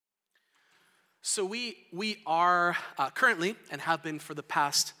So we are currently, and have been for the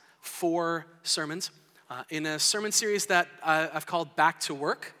past 4 sermons, in a sermon series that I've called Back to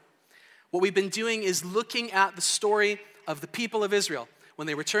Work. What we've been doing is looking at the story of the people of Israel when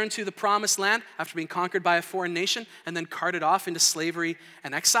they returned to the promised land after being conquered by a foreign nation and then carted off into slavery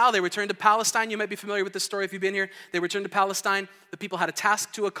and exile. They returned to Palestine. You might be familiar with this story if you've been here. They returned to Palestine. The people had a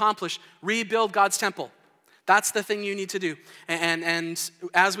task to accomplish: rebuild God's temple. That's the thing you need to do. And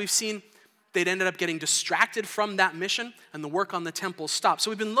as we've seen, they'd ended up getting distracted from that mission, and the work on the temple stopped. So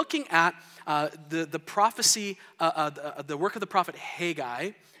we've been looking at the prophecy, the work of the prophet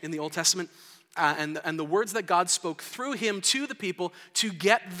Haggai in the Old Testament, and the words that God spoke through him to the people to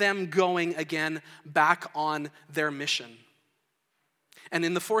get them going again back on their mission. And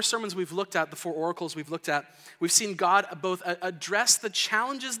in the 4 sermons we've looked at, the 4 oracles we've looked at, we've seen God both address the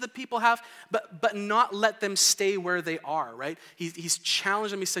challenges that people have, but not let them stay where they are, right? He's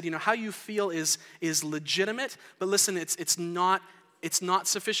challenged them. He said, how you feel is legitimate, but listen, it's not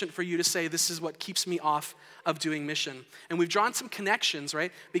sufficient for you to say, this is what keeps me off of doing mission. And we've drawn some connections,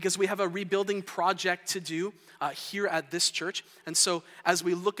 right? Because we have a rebuilding project to do here at this church. And so as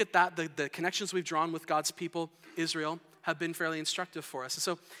we look at that, the connections we've drawn with God's people, Israel, have been fairly instructive for us. And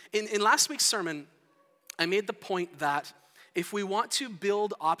so in last week's sermon, I made the point that if we want to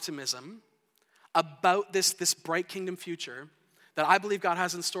build optimism about this bright kingdom future that I believe God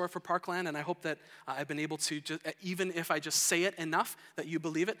has in store for Parkland, and I hope that I've been able to, even if I just say it enough that you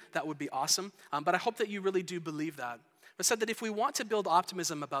believe it, that would be awesome. But I hope that you really do believe that. I said that if we want to build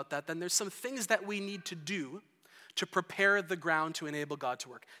optimism about that, then there's some things that we need to do to prepare the ground to enable God to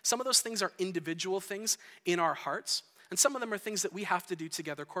work. Some of those things are individual things in our hearts, and some of them are things that we have to do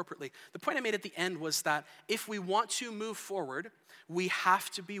together corporately. The point I made at the end was that if we want to move forward, we have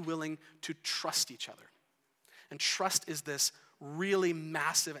to be willing to trust each other. And trust is this really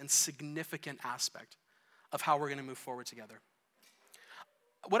massive and significant aspect of how we're going to move forward together.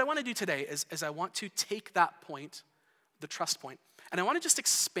 What I want to do today is I want to take that point, the trust point, and I want to just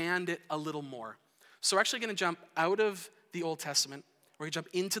expand it a little more. So we're actually going to jump out of the Old Testament, we're going to jump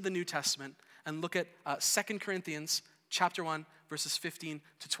into the New Testament and look at 2 Corinthians chapter 1, verses 15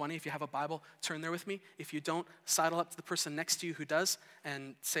 to 20. If you have a Bible, turn there with me. If you don't, sidle up to the person next to you who does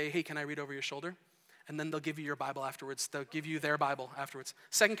and say, hey, can I read over your shoulder? And then they'll give you your Bible afterwards. They'll give you their Bible afterwards.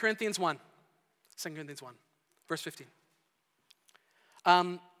 2 Corinthians 1. 2 Corinthians 1, verse 15.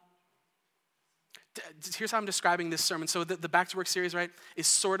 Here's how I'm describing this sermon. So the Back to Work series, right, is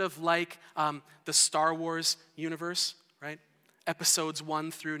sort of like the Star Wars universe, right? Episodes 1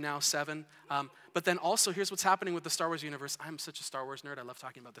 through now 7. But then also, here's what's happening with the Star Wars universe. I'm such a Star Wars nerd. I love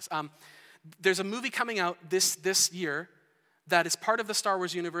talking about this. There's a movie coming out this year that is part of the Star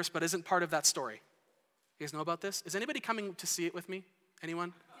Wars universe, but isn't part of that story. You guys know about this? Is anybody coming to see it with me?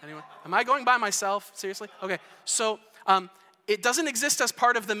 Anyone? Am I going by myself? Seriously? Okay. So it doesn't exist as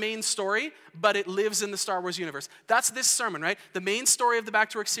part of the main story, but it lives in the Star Wars universe. That's this sermon, right? The main story of the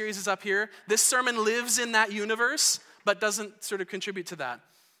Back to Work series is up here. This sermon lives in that universe, but doesn't sort of contribute to that.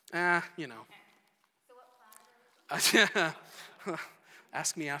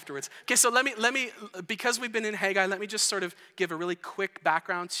 Ask me afterwards. Okay, so let me, because we've been in Haggai, let me just sort of give a really quick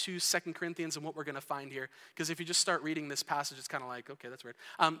background to 2 Corinthians and what we're going to find here. Because if you just start reading this passage, it's kind of like, okay, that's weird.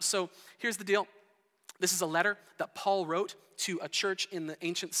 So here's the deal. This is a letter that Paul wrote to a church in the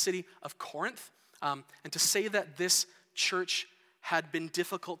ancient city of Corinth. And to say that this church had been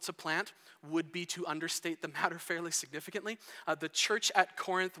difficult to plant would be to understate the matter fairly significantly. The church at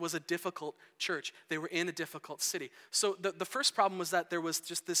Corinth was a difficult church. They were in a difficult city. So the first problem was that there was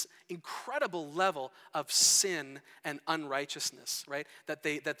just this incredible level of sin and unrighteousness, right, that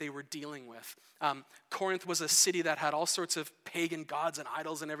they were dealing with. Corinth was a city that had all sorts of pagan gods and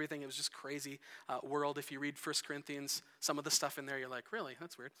idols and everything. It was just crazy world. If you read 1 Corinthians, some of the stuff in there, you're like, really?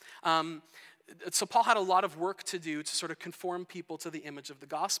 That's weird. So Paul had a lot of work to do to sort of conform people to the image of the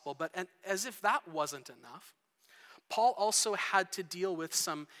gospel. But as if that wasn't enough, Paul also had to deal with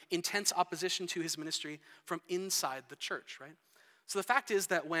some intense opposition to his ministry from inside the church, right? So the fact is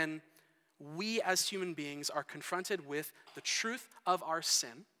that when we as human beings are confronted with the truth of our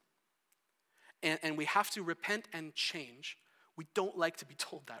sin, and we have to repent and change, we don't like to be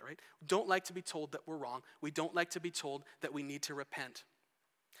told that, right? We don't like to be told that we're wrong. We don't like to be told that we need to repent.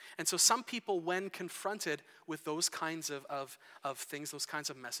 And so some people, when confronted with those kinds of things, those kinds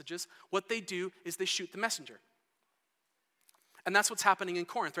of messages, what they do is they shoot the messenger. And that's what's happening in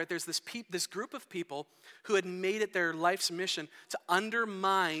Corinth, right? There's this group of people who had made it their life's mission to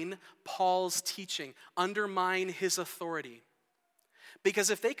undermine Paul's teaching, undermine his authority. Because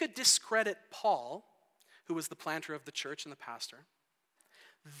if they could discredit Paul, who was the planter of the church and the pastor,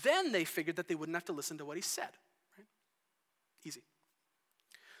 then they figured that they wouldn't have to listen to what he said. Right? Easy.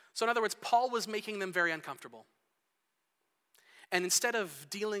 So in other words, Paul was making them very uncomfortable. And instead of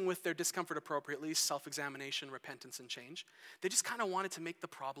dealing with their discomfort appropriately, self-examination, repentance, and change, they just kind of wanted to make the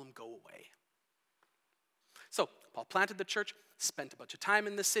problem go away. So Paul planted the church, spent a bunch of time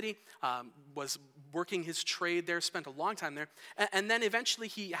in the city, was working his trade there, spent a long time there, and then eventually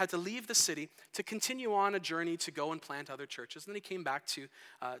he had to leave the city to continue on a journey to go and plant other churches. And then he came back to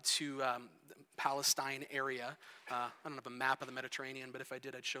the Palestine area. I don't have a map of the Mediterranean, but if I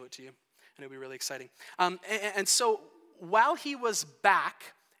did, I'd show it to you, and it would be really exciting. And so while he was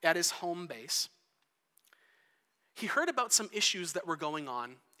back at his home base, he heard about some issues that were going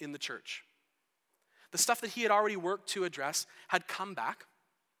on in the church. The stuff that he had already worked to address had come back.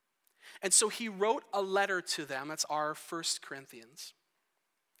 And so he wrote a letter to them, that's our 1 Corinthians,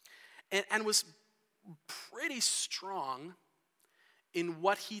 and was pretty strong in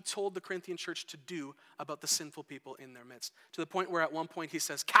what he told the Corinthian church to do about the sinful people in their midst. To the point where at one point he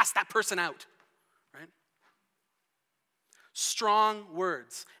says, cast that person out, right? Strong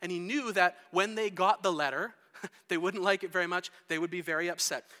words. And he knew that when they got the letter, they wouldn't like it very much. They would be very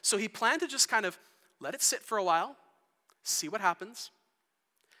upset. So he planned to just kind of let it sit for a while, see what happens.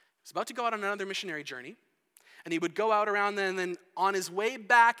 He was about to go out on another missionary journey. And he would go out around then, and then on his way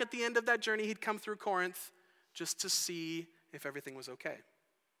back at the end of that journey, he'd come through Corinth just to see if everything was okay.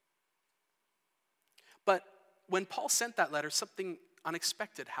 But when Paul sent that letter, something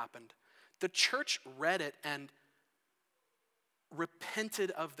unexpected happened. The church read it and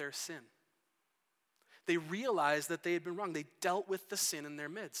repented of their sin. They realized that they had been wrong. They dealt with the sin in their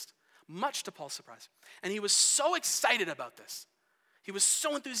midst, much to Paul's surprise. And he was so excited about this. He was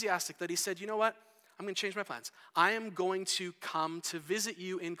so enthusiastic that he said, you know what? I'm going to change my plans. I am going to come to visit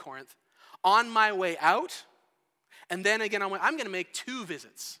you in Corinth on my way out. And then again, I'm going to make 2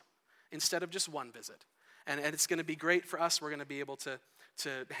 visits instead of just 1 visit. And it's going to be great for us. We're going to be able to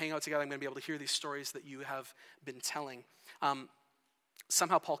hang out together. I'm going to be able to hear these stories that you have been telling.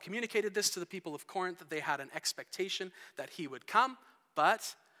 Somehow Paul communicated this to the people of Corinth, that they had an expectation that he would come.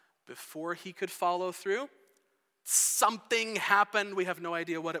 But before he could follow through, something happened. We have no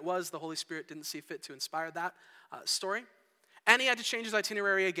idea what it was. The Holy Spirit didn't see fit to inspire that story. And he had to change his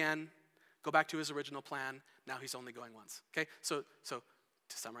itinerary again, go back to his original plan. Now he's only going once. Okay, so to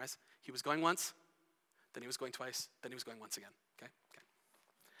summarize, he was going once, then he was going twice, then he was going once again. Okay.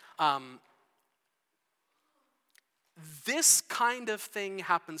 This kind of thing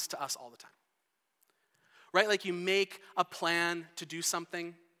happens to us all the time. Right? Like you make a plan to do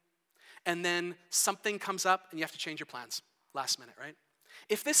something, and then something comes up and you have to change your plans last minute, right?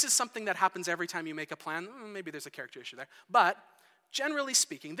 If this is something that happens every time you make a plan, maybe there's a character issue there. But generally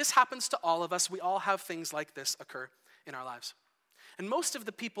speaking, this happens to all of us. We all have things like this occur in our lives. And most of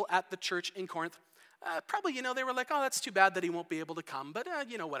the people at the church in Corinth, probably, they were like, oh, that's too bad that he won't be able to come, but,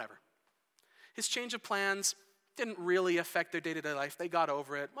 whatever. His change of plans didn't really affect their day-to-day life. They got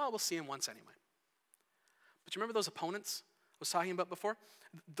over it. Well, we'll see him once anyway. But you remember those opponents I was talking about before?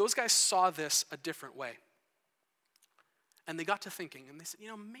 Those guys saw this a different way. And they got to thinking, and they said,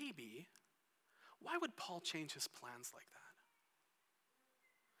 maybe, why would Paul change his plans like that?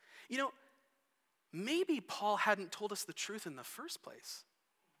 Maybe Paul hadn't told us the truth in the first place.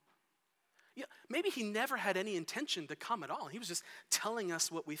 Maybe he never had any intention to come at all. He was just telling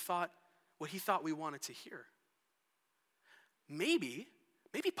us what he thought we wanted to hear. Maybe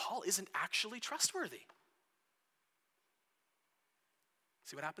Paul isn't actually trustworthy.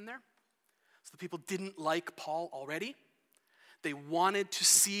 See what happened there? So the people didn't like Paul already. They wanted to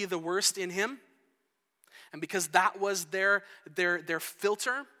see the worst in him. And because that was their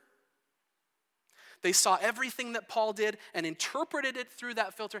filter, they saw everything that Paul did and interpreted it through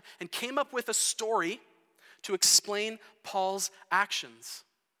that filter and came up with a story to explain Paul's actions.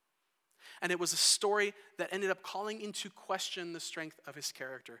 And it was a story that ended up calling into question the strength of his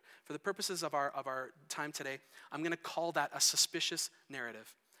character. For the purposes of our time today, I'm going to call that a suspicious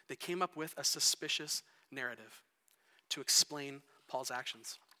narrative. They came up with a suspicious narrative to explain Paul's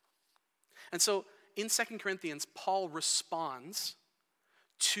actions. And so in 2 Corinthians, Paul responds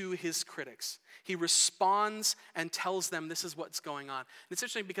to his critics. He responds and tells them this is what's going on. And it's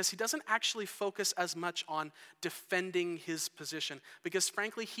interesting because he doesn't actually focus as much on defending his position because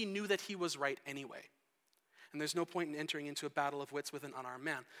frankly, he knew that he was right anyway. And there's no point in entering into a battle of wits with an unarmed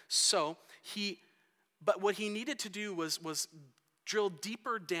man. But what he needed to do was drill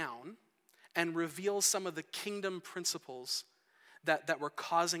deeper down and reveal some of the kingdom principles that were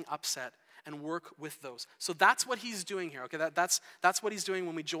causing upset and work with those. So that's what he's doing here. Okay, that's what he's doing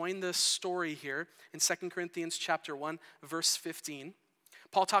when we join this story here in 2 Corinthians chapter 1, verse 15.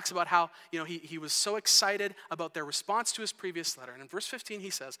 Paul talks about how, he was so excited about their response to his previous letter. And in verse 15 he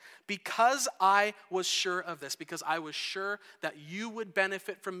says, because I was sure of this, because I was sure that you would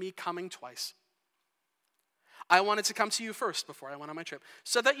benefit from me coming twice, I wanted to come to you first before I went on my trip,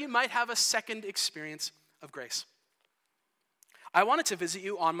 so that you might have a second experience of grace. I wanted to visit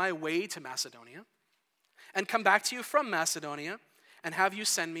you on my way to Macedonia and come back to you from Macedonia and have you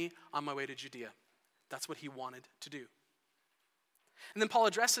send me on my way to Judea. That's what he wanted to do. And then Paul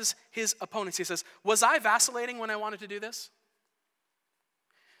addresses his opponents. He says, was I vacillating when I wanted to do this?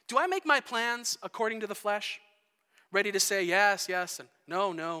 Do I make my plans according to the flesh, ready to say yes, yes, and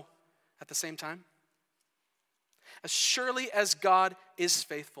no, no at the same time? As surely as God is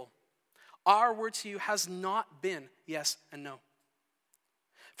faithful, our word to you has not been yes and no.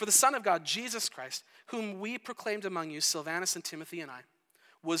 For the Son of God, Jesus Christ, whom we proclaimed among you, Silvanus and Timothy and I,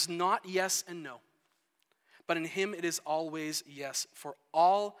 was not yes and no, but in him it is always yes, for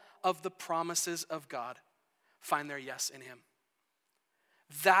all of the promises of God find their yes in him.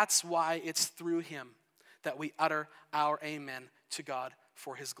 That's why it's through him that we utter our amen to God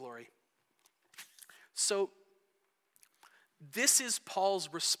for his glory. So, this is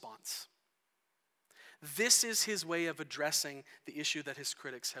Paul's response. This is his way of addressing the issue that his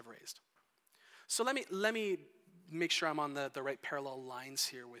critics have raised. So let me make sure I'm on the right parallel lines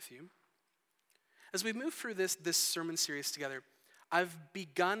here with you. As we move through this sermon series together, I've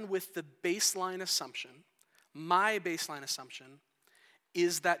begun with the baseline assumption. My baseline assumption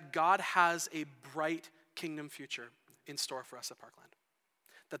is that God has a bright kingdom future in store for us at Parkland.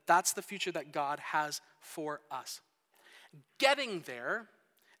 That's the future that God has for us. Getting there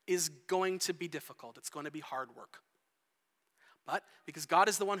is going to be difficult. It's going to be hard work. But because God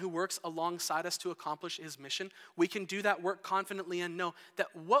is the one who works alongside us to accomplish his mission, we can do that work confidently and know that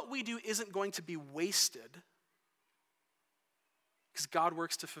what we do isn't going to be wasted because God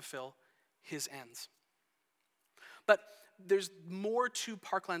works to fulfill his ends. But there's more to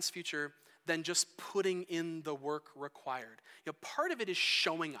Parkland's future than just putting in the work required. Part of it is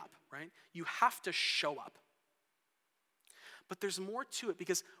showing up, right? You have to show up. But there's more to it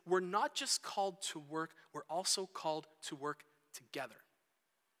because we're not just called to work, we're also called to work together.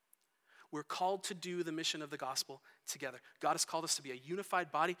 We're called to do the mission of the gospel together. God has called us to be a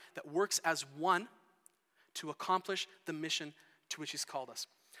unified body that works as one to accomplish the mission to which he's called us.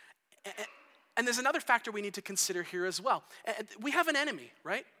 And there's another factor we need to consider here as well. We have an enemy,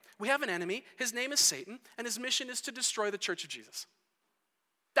 right? We have an enemy. His name is Satan, and his mission is to destroy the church of Jesus.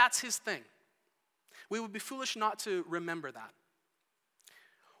 That's his thing. We would be foolish not to remember that.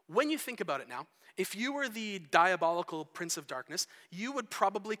 When you think about it now, if you were the diabolical prince of darkness, you would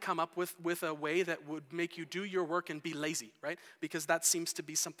probably come up with a way that would make you do your work and be lazy, right? Because that seems to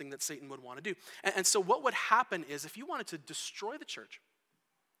be something that Satan would want to do. And so what would happen is if you wanted to destroy the church,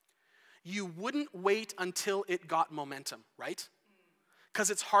 you wouldn't wait until it got momentum, right? Because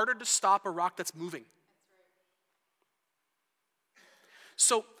it's harder to stop a rock that's moving.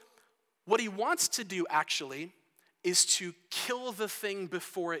 So what he wants to do actually is to kill the thing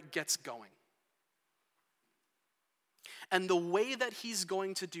before it gets going. And the way that he's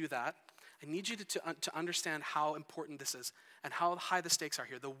going to do that, I need you to understand how important this is and how high the stakes are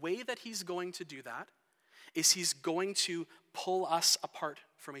here. The way that he's going to do that is he's going to pull us apart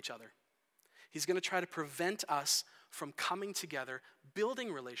from each other. He's going to try to prevent us from coming together,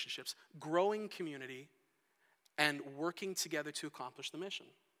 building relationships, growing community, and working together to accomplish the mission.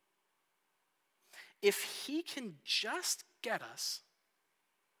 If he can just get us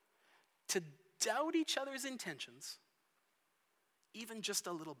to doubt each other's intentions, even just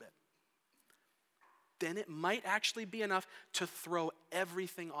a little bit, then it might actually be enough to throw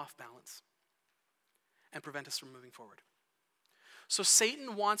everything off balance and prevent us from moving forward. So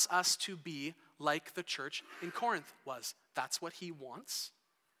Satan wants us to be like the church in Corinth was. That's what he wants.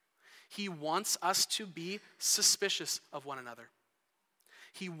 He wants us to be suspicious of one another.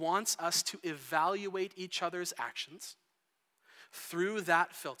 He wants us to evaluate each other's actions through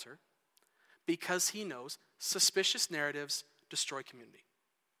that filter because he knows suspicious narratives destroy community.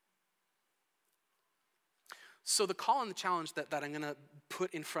 So the call and the challenge that I'm going to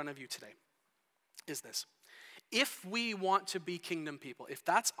put in front of you today is this. If we want to be kingdom people, if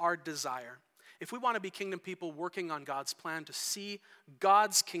that's our desire, if we want to be kingdom people working on God's plan to see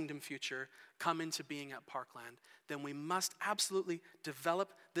God's kingdom future come into being at Parkland, then we must absolutely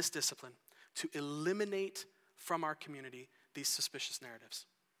develop this discipline to eliminate from our community these suspicious narratives.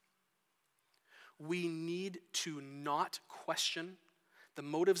 We need to not question the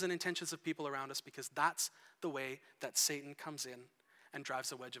motives and intentions of people around us because that's the way that Satan comes in and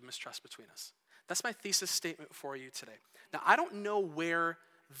drives a wedge of mistrust between us. That's my thesis statement for you today. Now, I don't know where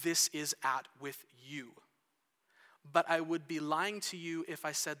this is at with you, but I would be lying to you if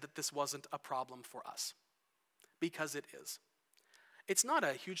I said that this wasn't a problem for us, because it is. It's not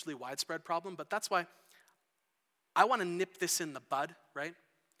a hugely widespread problem, but that's why I want to nip this in the bud, right?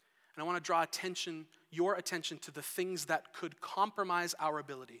 And I want to draw your attention to the things that could compromise our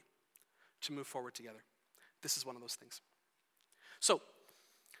ability to move forward together. This is one of those things. So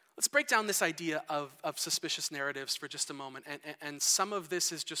let's break down this idea of suspicious narratives for just a moment. And some of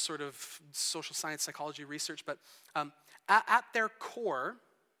this is just sort of social science, psychology research, but at their core,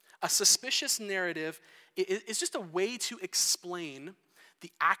 a suspicious narrative is just a way to explain the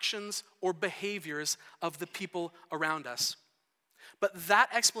actions or behaviors of the people around us. But that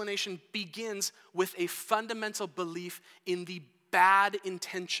explanation begins with a fundamental belief in the bad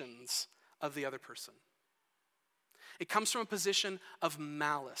intentions of the other person. It comes from a position of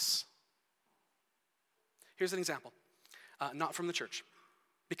malice. Here's an example, not from the church,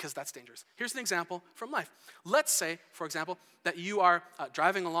 because that's dangerous. Here's an example from life. Let's say, for example, that you are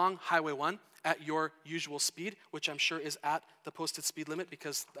driving along Highway 1 at your usual speed, which I'm sure is at the posted speed limit,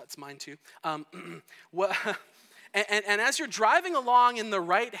 because that's mine too. And as you're driving along in the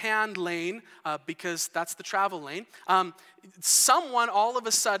right-hand lane, because that's the travel lane, someone all of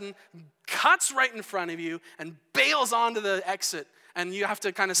a sudden cuts right in front of you and bails onto the exit, and you have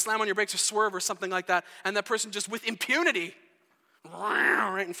to kind of slam on your brakes or swerve or something like that, and that person just with impunity,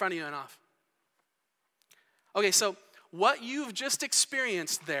 right in front of you and off. Okay, so what you've just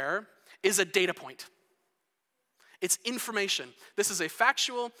experienced there is a data point. It's information. This is a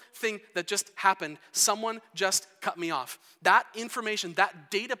factual thing that just happened. Someone just cut me off. That information, that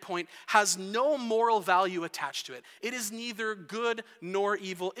data point, has no moral value attached to it. It is neither good nor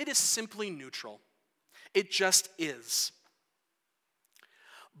evil. It is simply neutral. It just is.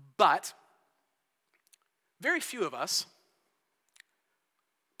 But very few of us,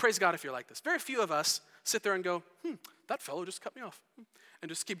 praise God if you're like this, very few of us sit there and go, that fellow just cut me off. And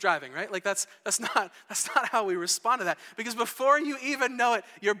just keep driving, right? Like that's not how we respond to that. Because before you even know it,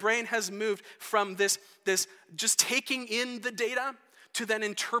 your brain has moved from this just taking in the data to then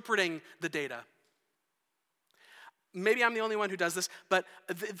interpreting the data. Maybe I'm the only one who does this, but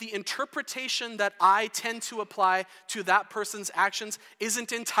the interpretation that I tend to apply to that person's actions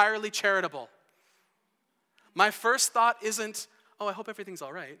isn't entirely charitable. My first thought isn't, oh, I hope everything's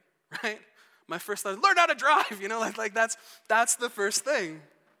all right? My first thought is, learn how to drive, like that's the first thing.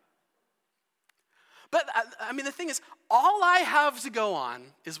 But I mean, the thing is, all I have to go on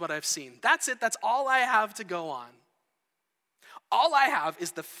is what I've seen. That's it, that's all I have to go on. All I have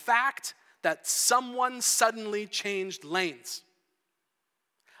is the fact that someone suddenly changed lanes.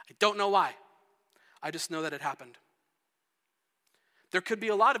 I don't know why. I just know that it happened. There could be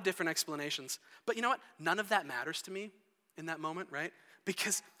a lot of different explanations, but you know what? None of that matters to me in that moment, right?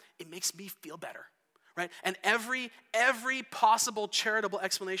 Because it makes me feel better, right? And every possible charitable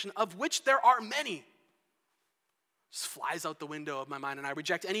explanation, of which there are many, just flies out the window of my mind, and I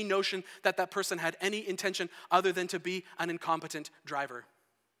reject any notion that that person had any intention other than to be an incompetent driver.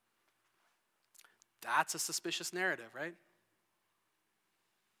 That's a suspicious narrative, right?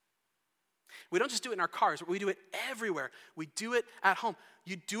 We don't just do it in our cars, but we do it everywhere. We do it at home.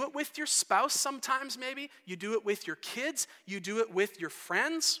 You do it with your spouse sometimes, maybe. You do it with your kids. You do it with your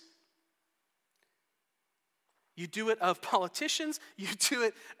friends. You do it of politicians. You do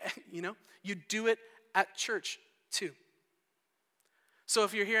it, you do it at church too. So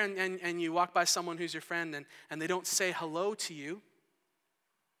if you're here and you walk by someone who's your friend and they don't say hello to you,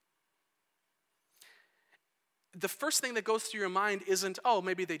 the first thing that goes through your mind isn't, oh,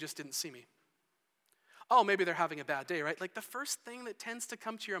 maybe they just didn't see me. Oh, maybe they're having a bad day, right? Like the first thing that tends to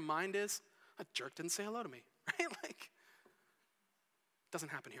come to your mind is, a jerk didn't say hello to me, right? Like, doesn't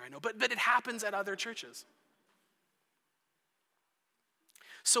happen here, I know, but it happens at other churches.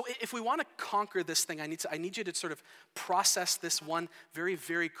 So if we want to conquer this thing, I need you to sort of process this one very,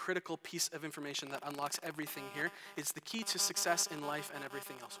 very critical piece of information that unlocks everything here. It's the key to success in life and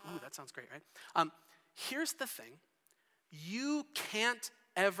everything else. Ooh, that sounds great, right? Here's the thing. You can't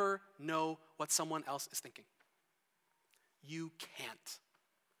ever know what someone else is thinking. You can't.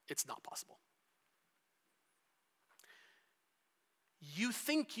 It's not possible. You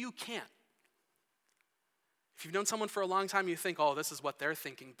think you can. If you've known someone for a long time, you think, oh, this is what they're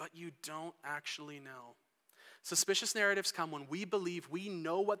thinking, but you don't actually know. Suspicious narratives come when we believe we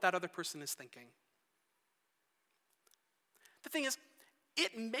know what that other person is thinking. The thing is,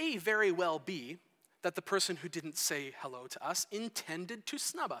 it may very well be that the person who didn't say hello to us intended to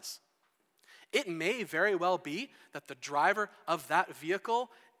snub us. It may very well be that the driver of that vehicle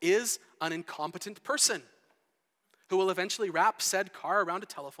is an incompetent person who will eventually wrap said car around a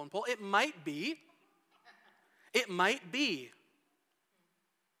telephone pole. It might be. It might be.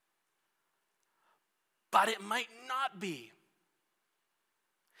 But it might not be.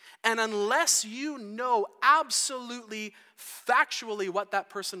 And unless you know absolutely, factually what that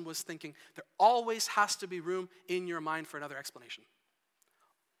person was thinking, there always has to be room in your mind for another explanation.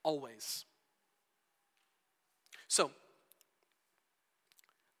 Always. So,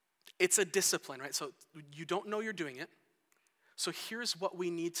 it's a discipline, right? So you don't know you're doing it. So here's what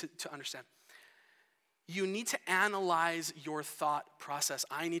we need to understand. You need to analyze your thought process.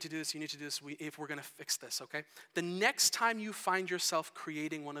 I need to do this, you need to do this, if we're going to fix this, okay? The next time you find yourself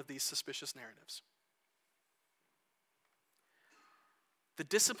creating one of these suspicious narratives, the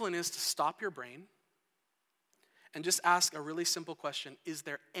discipline is to stop your brain and just ask a really simple question. Is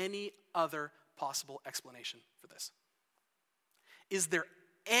there any other possible explanation for this? Is there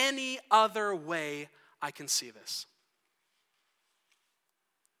any other way I can see this?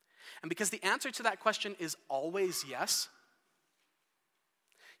 And because the answer to that question is always yes,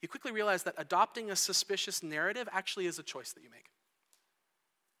 you quickly realize that adopting a suspicious narrative actually is a choice that you make.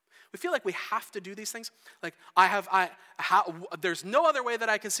 We feel like we have to do these things. Like, there's no other way that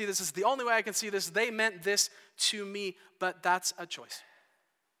I can see this. This is the only way I can see this. They meant this to me, but that's a choice.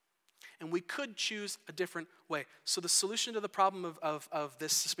 And we could choose a different way. So the solution to the problem of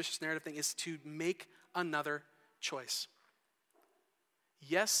this suspicious narrative thing is to make another choice.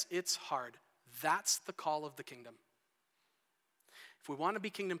 Yes, it's hard. That's the call of the kingdom. If we want to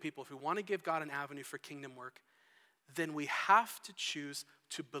be kingdom people, if we want to give God an avenue for kingdom work, then we have to choose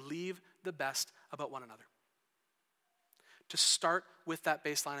to believe the best about one another. To start with that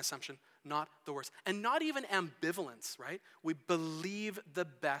baseline assumption, not the worst. And not even ambivalence, right? We believe the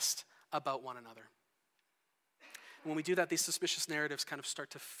best about one another. And when we do that, these suspicious narratives kind of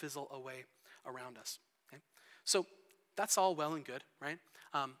start to fizzle away around us. Okay? So that's all well and good, right?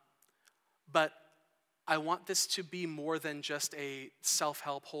 But I want this to be more than just a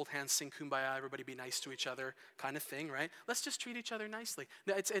self-help, hold hands, sing kumbaya, everybody be nice to each other kind of thing, right? Let's just treat each other nicely.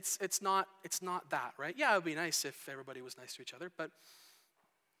 No, it's not that, right? Yeah, it would be nice if everybody was nice to each other, but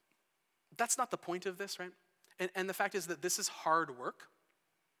that's not the point of this, right? And the fact is that this is hard work.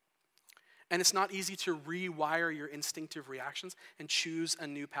 And it's not easy to rewire your instinctive reactions and choose a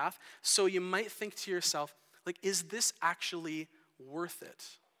new path. So you might think to yourself, like, is this actually worth it?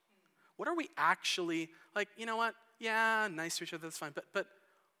 What are we actually, like, you know what? Yeah, nice to each other, that's fine. But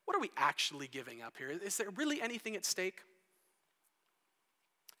what are we actually giving up here? Is there really anything at stake?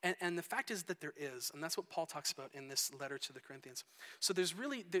 And the fact is that there is, and that's what Paul talks about in this letter to the Corinthians. So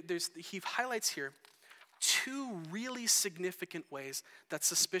he highlights here two really significant ways that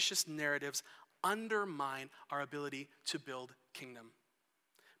suspicious narratives undermine our ability to build kingdom.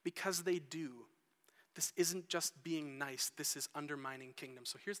 Because they do. This isn't just being nice, this is undermining kingdom.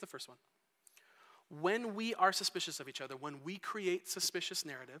 So here's the first one. When we are suspicious of each other, when we create suspicious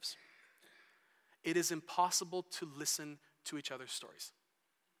narratives, it is impossible to listen to each other's stories.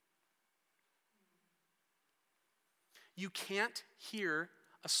 You can't hear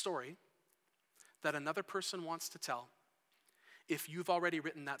a story that another person wants to tell if you've already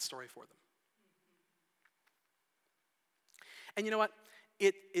written that story for them. And you know what?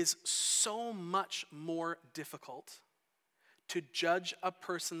 It is so much more difficult to judge a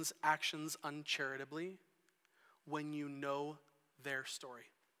person's actions uncharitably when you know their story.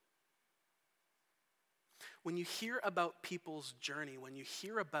 When you hear about people's journey, when you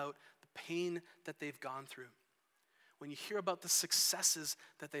hear about the pain that they've gone through, when you hear about the successes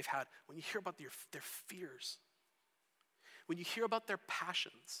that they've had, when you hear about their fears, when you hear about their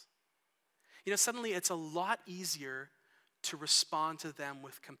passions, suddenly it's a lot easier to respond to them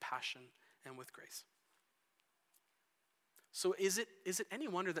with compassion and with grace. So is it any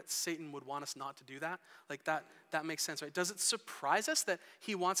wonder that Satan would want us not to do that? Like that makes sense, right? Does it surprise us that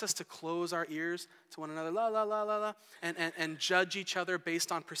he wants us to close our ears to one another, la, la, la, la, la, and judge each other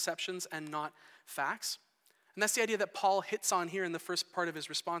based on perceptions and not facts? And that's the idea that Paul hits on here in the first part of his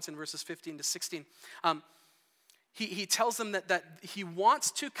response in verses 15 to 16. He tells them that he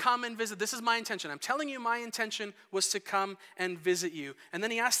wants to come and visit. This is my intention. I'm telling you my intention was to come and visit you. And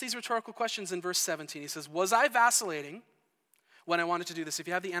then he asks these rhetorical questions in verse 17. He says, was I vacillating when I wanted to do this? If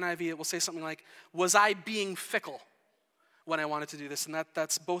you have the NIV, it will say something like, was I being fickle when I wanted to do this? And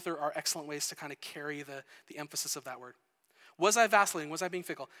that's both are excellent ways to kind of carry the emphasis of that word. Was I vacillating? Was I being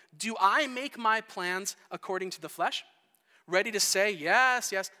fickle? Do I make my plans according to the flesh? Ready to say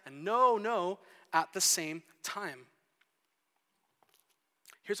yes, yes, and no, no at the same time.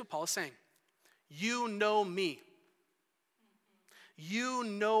 Here's what Paul is saying. You know me. You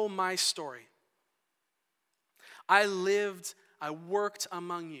know my story. I lived, I worked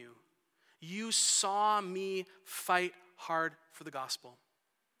among you. You saw me fight hard for the gospel.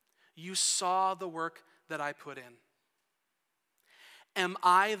 You saw the work that I put in. Am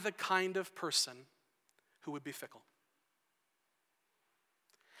I the kind of person who would be fickle?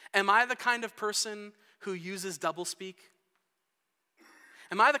 Am I the kind of person who uses doublespeak?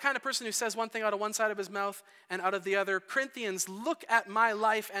 Am I the kind of person who says one thing out of one side of his mouth and out of the other? Corinthians, look at my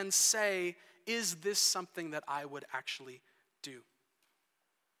life and say, is this something that I would actually do?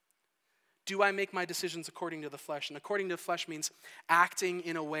 Do I make my decisions according to the flesh? And according to the flesh means acting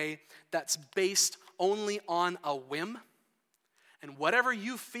in a way that's based only on a whim. And whatever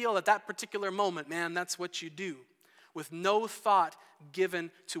you feel at that particular moment, man, that's what you do. With no thought given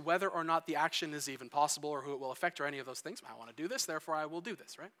to whether or not the action is even possible or who it will affect or any of those things. I want to do this, therefore I will do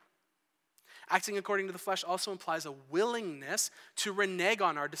this, right? Acting according to the flesh also implies a willingness to renege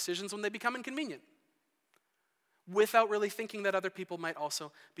on our decisions when they become inconvenient, without really thinking that other people might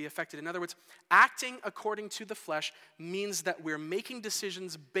also be affected. In other words, acting according to the flesh means that we're making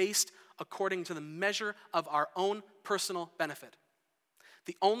decisions based according to the measure of our own personal benefit.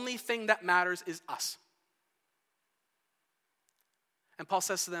 The only thing that matters is us. And Paul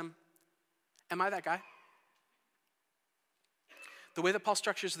says to them, am I that guy? The way that Paul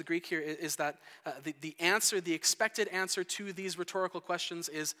structures the Greek here is that the answer, the expected answer to these rhetorical questions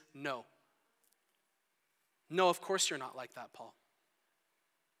is no. No, of course you're not like that, Paul.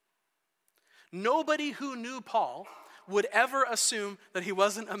 Nobody who knew Paul would ever assume that he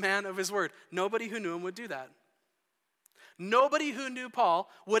wasn't a man of his word. Nobody who knew him would do that. Nobody who knew Paul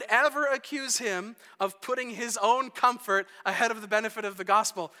would ever accuse him of putting his own comfort ahead of the benefit of the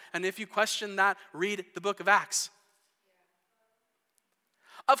gospel. And if you question that, read the book of Acts.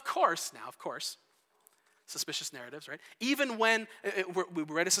 Of course, suspicious narratives, right? Even when we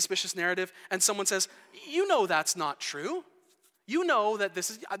read a suspicious narrative and someone says, you know that's not true. You know that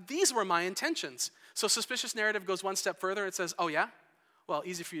these were my intentions. So suspicious narrative goes one step further. It says, oh yeah? Well,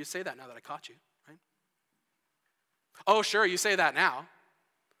 easy for you to say that now that I caught you, right? Oh, sure, you say that now.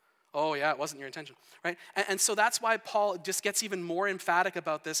 Oh yeah, it wasn't your intention, right? And so that's why Paul just gets even more emphatic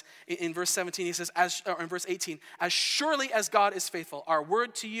about this. In verse 17, he says, in verse 18, as surely as God is faithful, our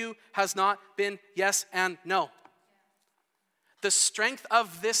word to you has not been yes and no. The strength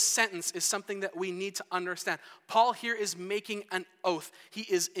of this sentence is something that we need to understand. Paul here is making an oath. He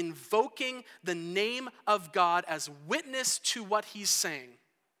is invoking the name of God as witness to what he's saying.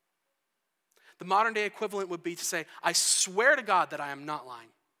 The modern day equivalent would be to say, I swear to God that I am not lying.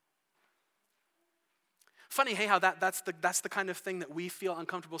 Funny, hey, how that's the kind of thing that we feel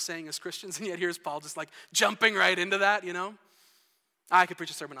uncomfortable saying as Christians, and yet here's Paul just like jumping right into that, you know? I could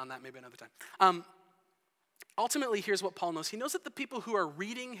preach a sermon on that maybe another time. Ultimately, here's what Paul knows. He knows that the people who are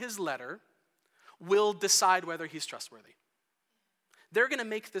reading his letter will decide whether he's trustworthy. They're going to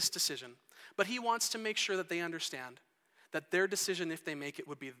make this decision, but he wants to make sure that they understand that their decision, if they make it,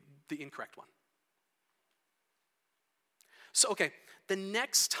 would be the incorrect one. So, okay, the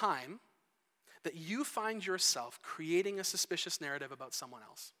next time that you find yourself creating a suspicious narrative about someone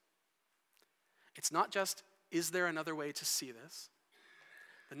else, it's not just, is there another way to see this?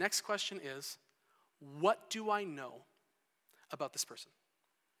 The next question is, what do I know about this person?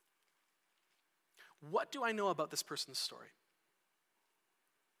 What do I know about this person's story?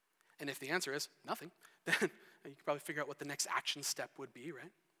 And if the answer is nothing, then you can probably figure out what the next action step would be,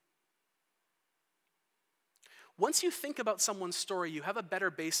 right? Once you think about someone's story, you have a better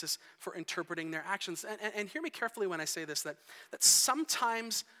basis for interpreting their actions. And hear me carefully when I say this, that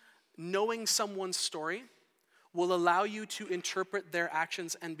sometimes knowing someone's story will allow you to interpret their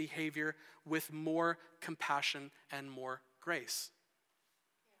actions and behavior with more compassion and more grace.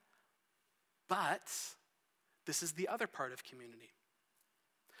 But this is the other part of community.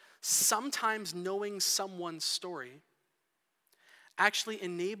 Sometimes knowing someone's story actually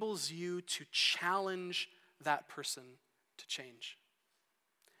enables you to challenge that person to change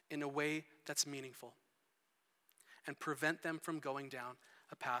in a way that's meaningful and prevent them from going down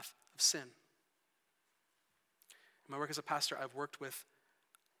a path of sin. In my work as a pastor, I've worked with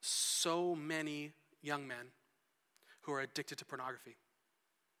so many young men who are addicted to pornography.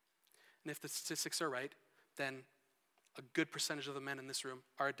 And if the statistics are right, then a good percentage of the men in this room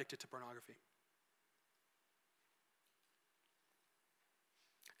are addicted to pornography.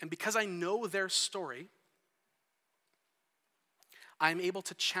 And because I know their story, I'm able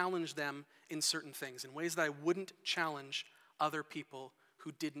to challenge them in certain things, in ways that I wouldn't challenge other people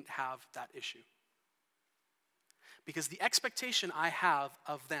who didn't have that issue. Because the expectation I have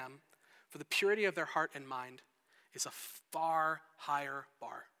of them for the purity of their heart and mind is a far higher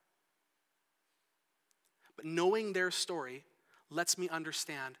bar. But knowing their story lets me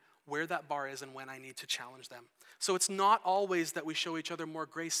understand where that bar is and when I need to challenge them. So it's not always that we show each other more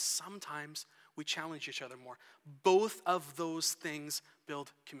grace. Sometimes we challenge each other more. Both of those things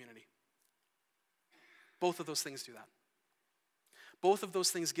build community. Both of those things do that. Both of those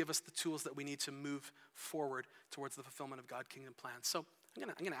things give us the tools that we need to move forward towards the fulfillment of God's kingdom plan. So I'm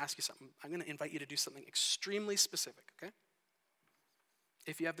going to ask you something. I'm going to invite you to do something extremely specific, okay?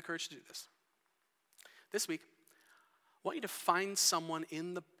 If you have the courage to do this. This week, I want you to find someone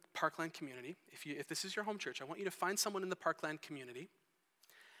in the Parkland community. If this is your home church, I want you to find someone in the Parkland community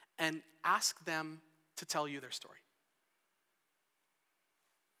and ask them to tell you their story.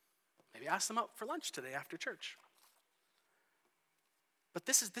 Maybe ask them out for lunch today after church. But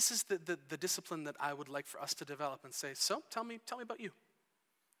this is the discipline that I would like for us to develop and say, so tell me about you.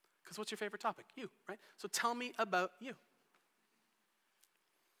 Because what's your favorite topic? You, right? So tell me about you.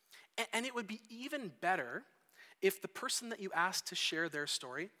 And it would be even better if the person that you ask to share their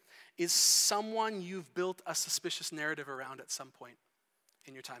story is someone you've built a suspicious narrative around at some point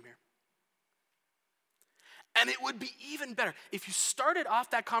in your time here. And it would be even better if you started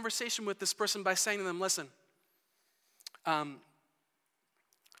off that conversation with this person by saying to them, listen, I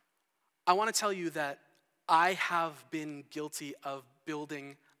want to tell you that I have been guilty of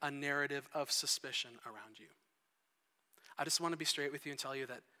building a narrative of suspicion around you. I just want to be straight with you and tell you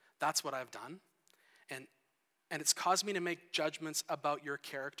that that's what I've done. And it's caused me to make judgments about your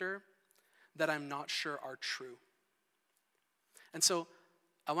character that I'm not sure are true. And so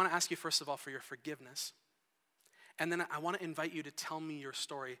I want to ask you, first of all, for your forgiveness. And then I want to invite you to tell me your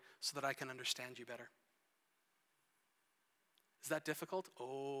story so that I can understand you better. Is that difficult?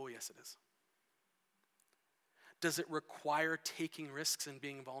 Oh, yes, it is. Does it require taking risks and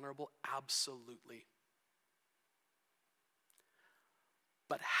being vulnerable? Absolutely.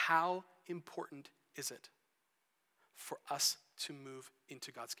 But how important is it for us to move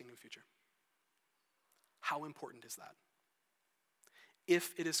into God's kingdom future? How important is that?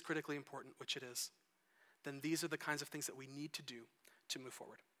 If it is critically important, which it is, then these are the kinds of things that we need to do to move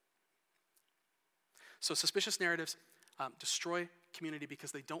forward. So suspicious narratives destroy community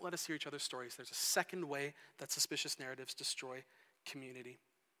because they don't let us hear each other's stories. There's a second way that suspicious narratives destroy community.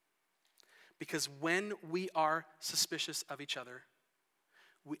 Because when we are suspicious of each other,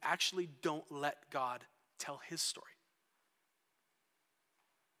 we actually don't let God tell his story.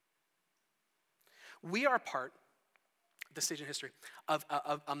 We are part, at this stage in history, of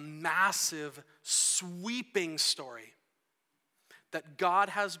a massive, sweeping story that God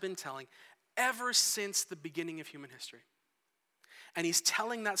has been telling ever since the beginning of human history. And he's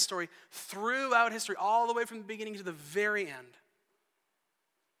telling that story throughout history, all the way from the beginning to the very end.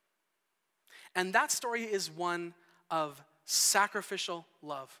 And that story is one of sacrificial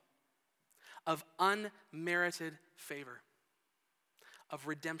love, of unmerited favor, of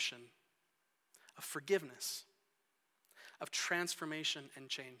redemption, of forgiveness, of transformation and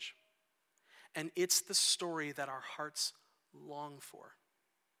change. And it's the story that our hearts long for.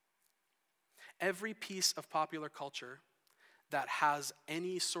 Every piece of popular culture that has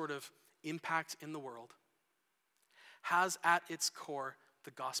any sort of impact in the world has at its core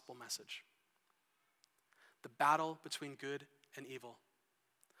the gospel message. The battle between good and evil.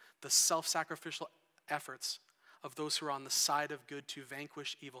 The self-sacrificial efforts of those who are on the side of good to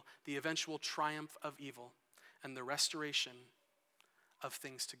vanquish evil. The eventual triumph of evil and the restoration of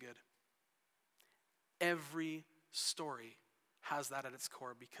things to good. Every story has that at its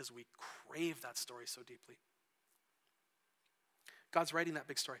core because we crave that story so deeply. God's writing that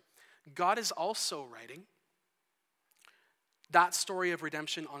big story. God is also writing that story of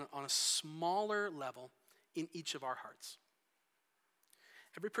redemption on a smaller level in each of our hearts.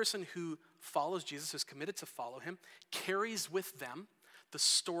 Every person who follows Jesus, who's committed to follow him, carries with them the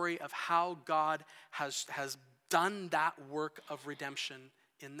story of how God has done that work of redemption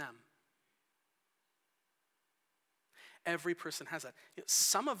in them. Every person has that.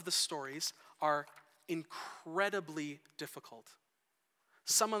 Some of the stories are incredibly difficult.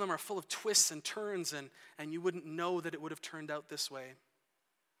 Some of them are full of twists and turns, and you wouldn't know that it would have turned out this way.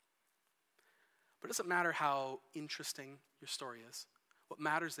 But it doesn't matter how interesting your story is. What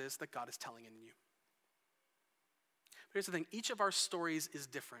matters is that God is telling it in you. But here's the thing, each of our stories is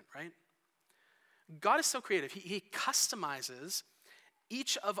different, right? God is so creative. He customizes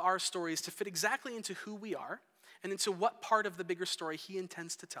each of our stories to fit exactly into who we are and into what part of the bigger story he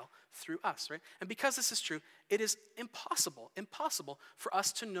intends to tell through us, right? And because this is true, it is impossible for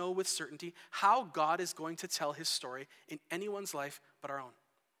us to know with certainty how God is going to tell his story in anyone's life but our own.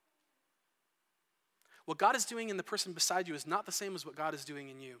 What God is doing in the person beside you is not the same as what God is doing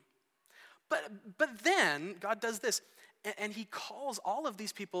in you. But then God does this, and he calls all of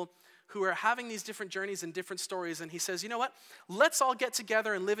these people who are having these different journeys and different stories, and he says, you know what? Let's all get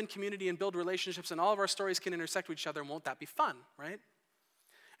together and live in community and build relationships, and all of our stories can intersect with each other, and won't that be fun, right?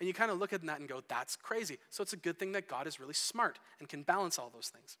 And you kind of look at that and go, that's crazy. So it's a good thing that God is really smart and can balance all those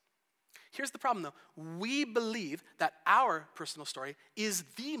things. Here's the problem, though. We believe that our personal story is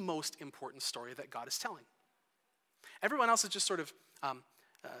the most important story that God is telling. Everyone else is just sort of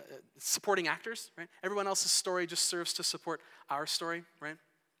supporting actors, right? Everyone else's story just serves to support our story, right?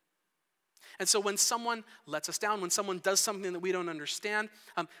 And so when someone lets us down, when someone does something that we don't understand,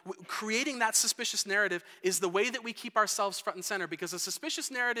 creating that suspicious narrative is the way that we keep ourselves front and center, because a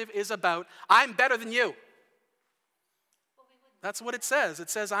suspicious narrative is about, I'm better than you. That's what it says. It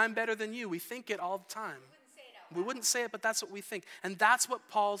says, I'm better than you. We think it all the time. We wouldn't say it, but that's what we think. And that's what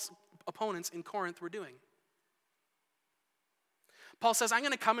Paul's opponents in Corinth were doing. Paul says, I'm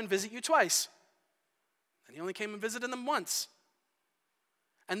going to come and visit you twice. And he only came and visited them once.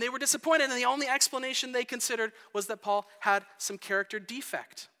 And they were disappointed, and the only explanation they considered was that Paul had some character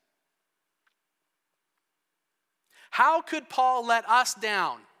defect. How could Paul let us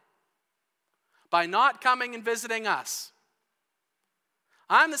down? By not coming and visiting us.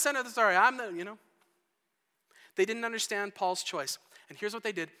 I'm the center of the story. They didn't understand Paul's choice. And here's what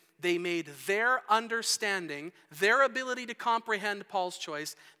they did. They made their understanding, their ability to comprehend Paul's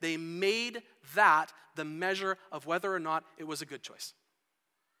choice, they made that the measure of whether or not it was a good choice.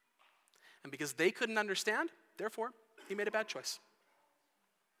 And because they couldn't understand, therefore, he made a bad choice.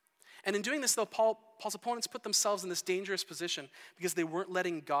 And in doing this, though, Paul's opponents put themselves in this dangerous position because they weren't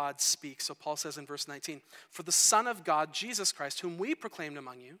letting God speak. So Paul says in verse 19, for the Son of God, Jesus Christ, whom we proclaimed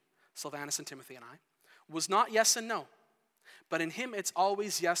among you, Silvanus and Timothy and I, was not yes and no. But in him it's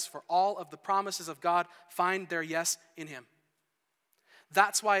always yes, for all of the promises of God find their yes in him.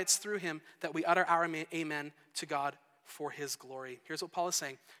 That's why it's through him that we utter our amen to God for his glory. Here's what Paul is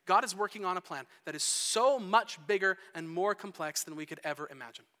saying. God is working on a plan that is so much bigger and more complex than we could ever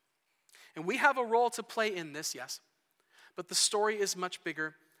imagine. And we have a role to play in this, yes, but the story is much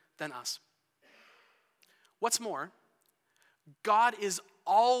bigger than us. What's more, God is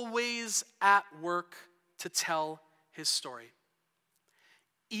always at work to tell his story,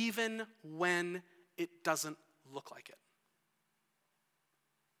 even when it doesn't look like it.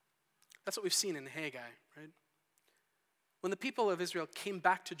 That's what we've seen in Haggai, right? When the people of Israel came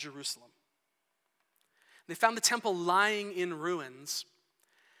back to Jerusalem, they found the temple lying in ruins.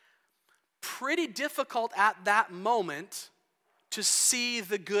 Pretty difficult at that moment to see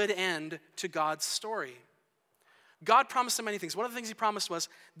the good end to God's story. God promised them many things. One of the things he promised was,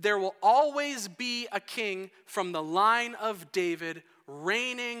 there will always be a king from the line of David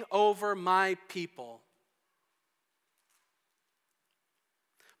reigning over my people.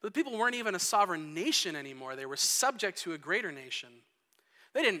 But the people weren't even a sovereign nation anymore. They were subject to a greater nation.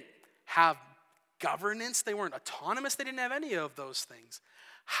 They didn't have governance. They weren't autonomous. They didn't have any of those things.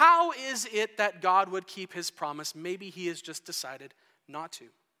 How is it that God would keep his promise? Maybe he has just decided not to.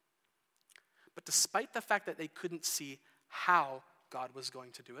 But despite the fact that they couldn't see how God was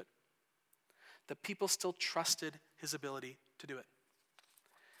going to do it, the people still trusted his ability to do it.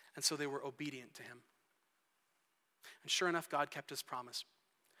 And so they were obedient to him. And sure enough, God kept his promise.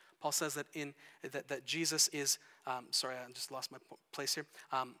 Paul says that that Jesus is, sorry, I just lost my place here.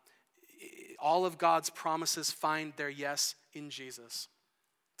 All of God's promises find their yes in Jesus.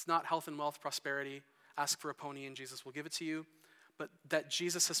 It's not health and wealth, prosperity, ask for a pony and Jesus will give it to you, but that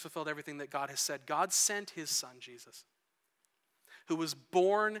Jesus has fulfilled everything that God has said. God sent his son, Jesus, who was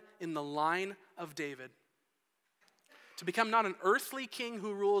born in the line of David, to become not an earthly king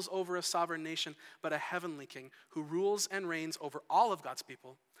who rules over a sovereign nation, but a heavenly king who rules and reigns over all of God's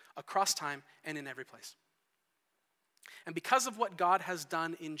people across time and in every place. And because of what God has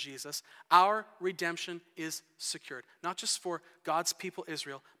done in Jesus, our redemption is secured. Not just for God's people,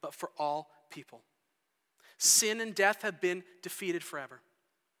 Israel, but for all people. Sin and death have been defeated forever.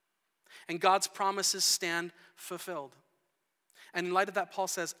 And God's promises stand fulfilled. And in light of that, Paul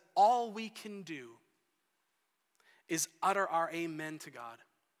says, all we can do is utter our amen to God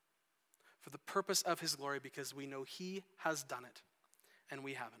for the purpose of his glory, because we know he has done it and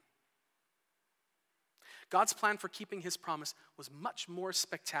we haven't. God's plan for keeping his promise was much more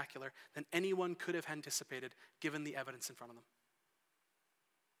spectacular than anyone could have anticipated, given the evidence in front of them.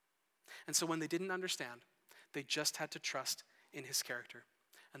 And so when they didn't understand, they just had to trust in his character.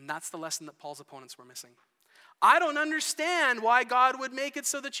 And that's the lesson that Paul's opponents were missing. I don't understand why God would make it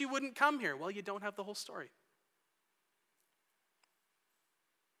so that you wouldn't come here. Well, you don't have the whole story.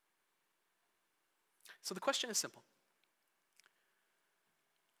 So the question is simple.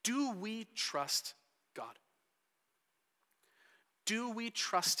 Do we trust God? Do we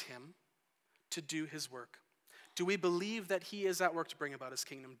trust him to do his work? Do we believe that he is at work to bring about his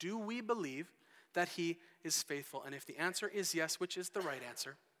kingdom? Do we believe that he is faithful? And if the answer is yes, which is the right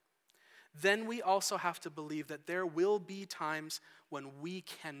answer, then we also have to believe that there will be times when we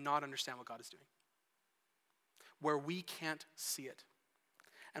cannot understand what God is doing, where we can't see it,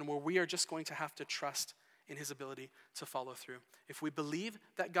 and where we are just going to have to trust in his ability to follow through. If we believe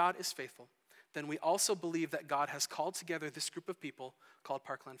that God is faithful, then we also believe that God has called together this group of people called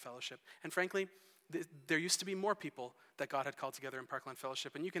Parkland Fellowship. And frankly, there used to be more people that God had called together in Parkland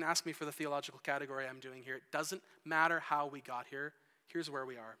Fellowship. And you can ask me for the theological category I'm doing here. It doesn't matter how we got here. Here's where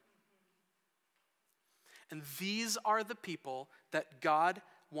we are. And these are the people that God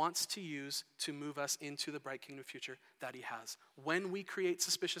wants to use to move us into the bright kingdom future that he has. When we create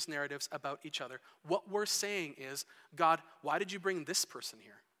suspicious narratives about each other, what we're saying is, God, why did you bring this person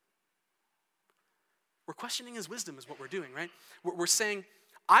here? We're questioning his wisdom is what we're doing, right? We're saying,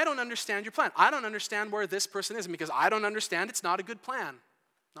 I don't understand your plan. I don't understand where this person is. And because I don't understand, it's not a good plan.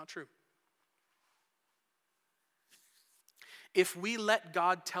 Not true. If we let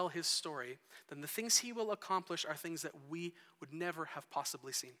God tell his story, then the things he will accomplish are things that we would never have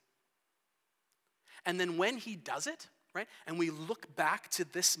possibly seen. And then when he does it, right, and we look back to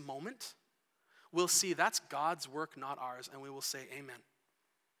this moment, we'll see that's God's work, not ours, and we will say amen.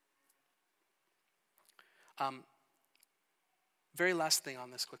 Very last thing on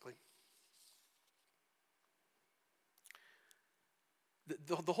this quickly.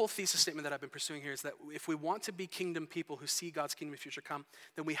 The whole thesis statement that I've been pursuing here is that if we want to be kingdom people who see God's kingdom future come,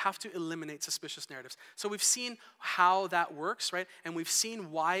 then we have to eliminate suspicious narratives. So we've seen how that works, right? And we've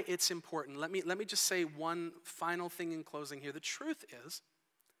seen why it's important. Let me just say one final thing in closing here. The truth is,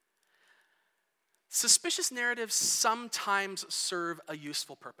 suspicious narratives sometimes serve a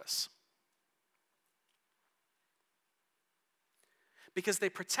useful purpose. Because they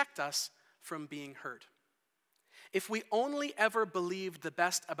protect us from being hurt. If we only ever believed the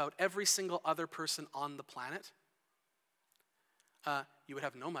best about every single other person on the planet, you would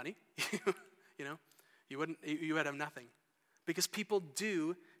have no money. You would have nothing. Because people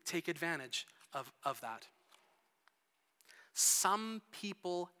do take advantage of that. Some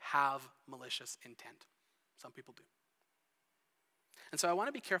people have malicious intent. Some people do. And so I want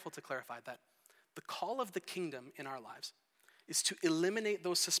to be careful to clarify that the call of the kingdom in our lives is to eliminate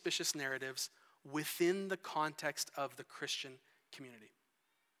those suspicious narratives within the context of the Christian community.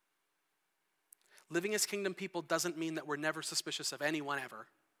 Living as kingdom people doesn't mean that we're never suspicious of anyone ever.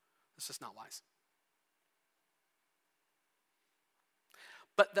 That's just not wise.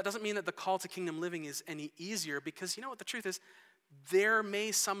 But that doesn't mean that the call to kingdom living is any easier, because you know what the truth is? There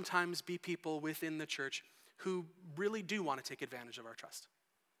may sometimes be people within the church who really do want to take advantage of our trust.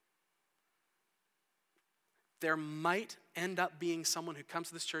 There might end up being someone who comes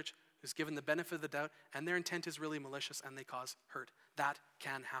to this church who's given the benefit of the doubt, and their intent is really malicious and they cause hurt. That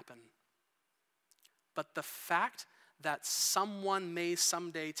can happen. But the fact that someone may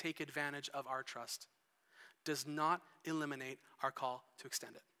someday take advantage of our trust does not eliminate our call to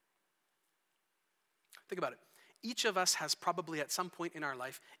extend it. Think about it. Each of us has probably at some point in our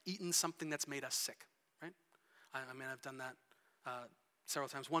life eaten something that's made us sick, right? I mean, I've done that several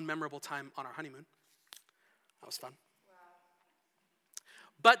times. One memorable time on our honeymoon. That was fun.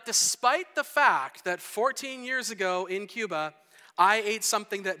 But despite the fact that 14 years ago in Cuba, I ate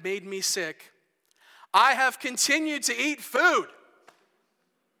something that made me sick, I have continued to eat food.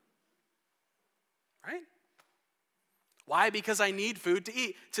 Right? Why? Because I need food to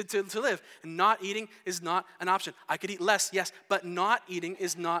eat, to live. And not eating is not an option. I could eat less, yes, but not eating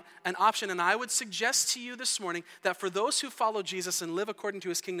is not an option. And I would suggest to you this morning that for those who follow Jesus and live according to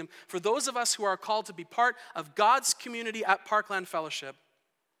his kingdom, for those of us who are called to be part of God's community at Parkland Fellowship,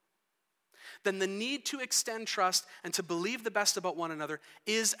 then the need to extend trust and to believe the best about one another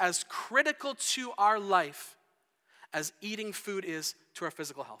is as critical to our life as eating food is to our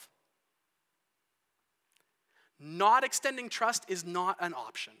physical health. Not extending trust is not an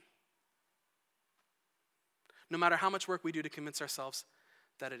option. No matter how much work we do to convince ourselves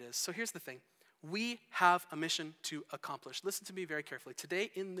that it is. So here's the thing. We have a mission to accomplish. Listen to me very carefully. Today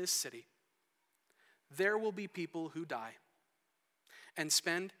in this city, there will be people who die and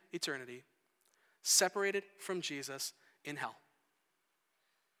spend eternity separated from Jesus in hell.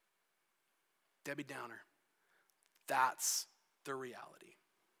 Debbie Downer. That's the reality.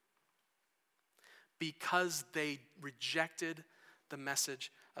 Because they rejected the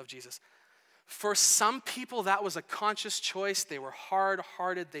message of Jesus. For some people, that was a conscious choice. They were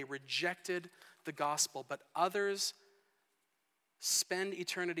hard-hearted. They rejected the gospel, but others spend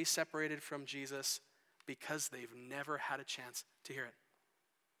eternity separated from Jesus because they've never had a chance to hear it.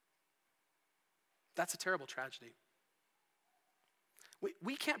 That's a terrible tragedy.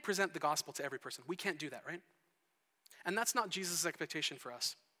 We can't present the gospel to every person. We can't do that, right? And that's not Jesus' expectation for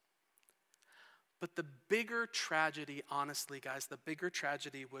us. But the bigger tragedy, honestly, guys, the bigger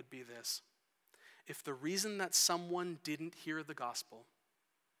tragedy would be this. If the reason that someone didn't hear the gospel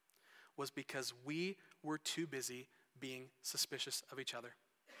was because we were too busy being suspicious of each other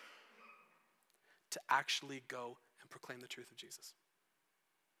to actually go and proclaim the truth of Jesus.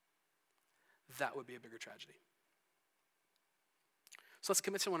 That would be a bigger tragedy. So let's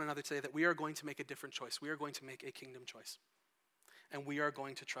commit to one another today that we are going to make a different choice. We are going to make a kingdom choice. And we are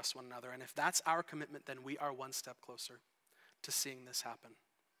going to trust one another. And if that's our commitment, then we are one step closer to seeing this happen.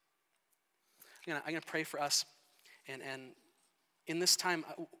 I'm going to pray for us. And in this time,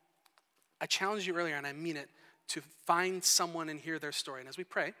 I challenged you earlier, and I mean it, to find someone and hear their story. And as we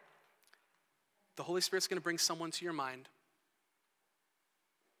pray, the Holy Spirit's going to bring someone to your mind.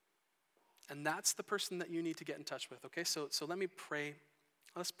 And that's the person that you need to get in touch with, okay? So let me pray.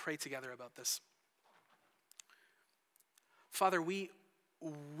 Let's pray together about this. Father, we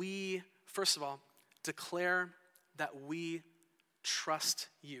first of all declare that we trust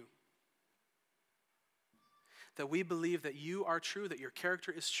you. That we believe that you are true, that your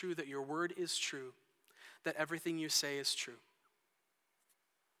character is true, that your word is true, that everything you say is true.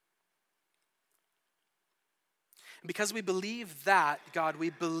 And because we believe that, God,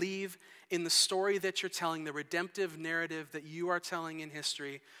 we believe in the story that you're telling, the redemptive narrative that you are telling in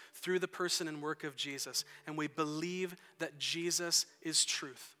history through the person and work of Jesus. And we believe that Jesus is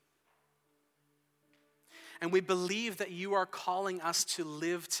truth. And we believe that you are calling us to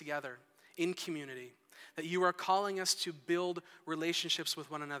live together in community, that you are calling us to build relationships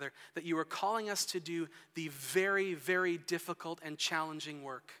with one another, that you are calling us to do the very, very difficult and challenging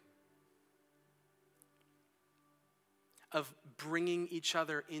work of bringing each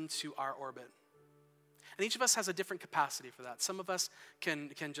other into our orbit. And each of us has a different capacity for that. Some of us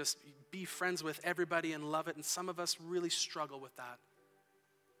can just be friends with everybody and love it, and some of us really struggle with that.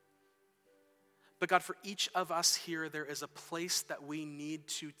 But God, for each of us here, there is a place that we need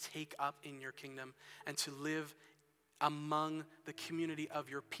to take up in your kingdom and to live among the community of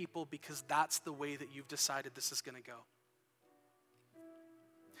your people, because that's the way that you've decided this is going to go.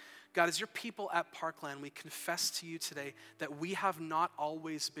 God, as your people at Parkland, we confess to you today that we have not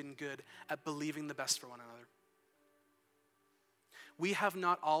always been good at believing the best for one another. We have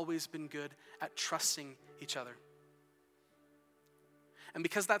not always been good at trusting each other. And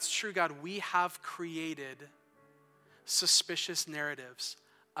because that's true, God, we have created suspicious narratives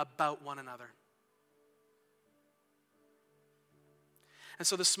about one another. And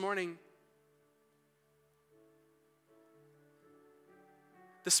so this morning,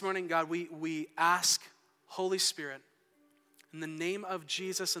 God, we ask, Holy Spirit, in the name of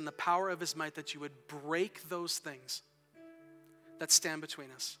Jesus and the power of his might, that you would break those things that stand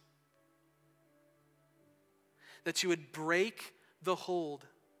between us. That you would break the hold,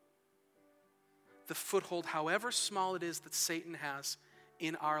 the foothold, however small it is, that Satan has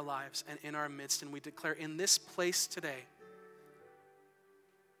in our lives and in our midst. And we declare in this place today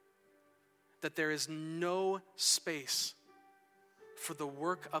that there is no space for the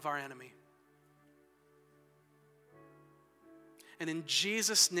work of our enemy. And in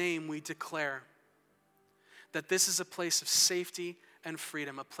Jesus' name we declare that this is a place of safety and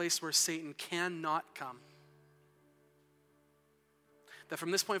freedom, a place where Satan cannot come. That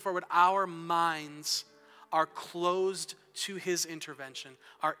from this point forward, our minds are closed to his intervention.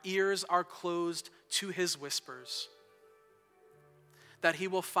 Our ears are closed to his whispers. That he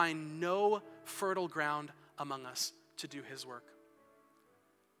will find no fertile ground among us to do his work.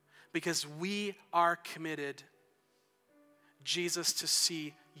 Because we are committed, Jesus, to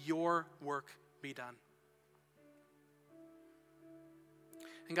see your work be done.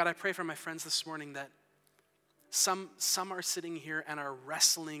 And God, I pray for my friends this morning that some are sitting here and are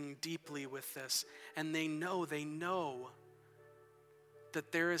wrestling deeply with this, and they know that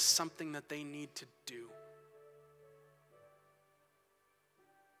there is something that they need to do.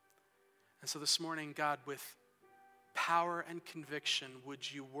 And so this morning, God, with power and conviction,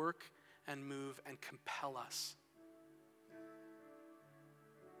 would you work and move and compel us?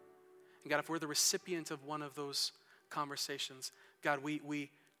 And God, if we're the recipient of one of those conversations, God,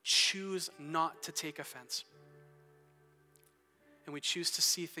 we choose not to take offense. And we choose to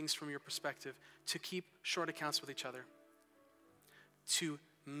see things from your perspective, to keep short accounts with each other, to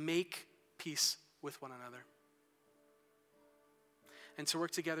make peace with one another, and to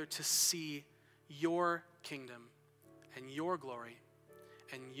work together to see your kingdom and your glory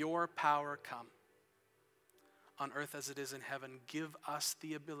and your power come on earth as it is in heaven. Give us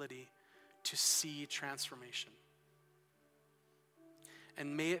the ability to see transformation.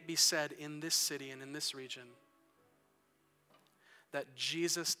 And may it be said in this city and in this region that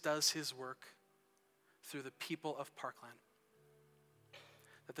Jesus does his work through the people of Parkland.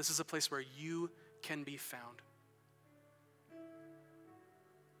 That this is a place where you can be found.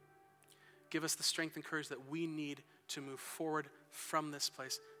 Give us the strength and courage that we need to move forward from this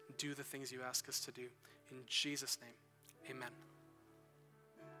place and do the things you ask us to do. In Jesus' name, amen.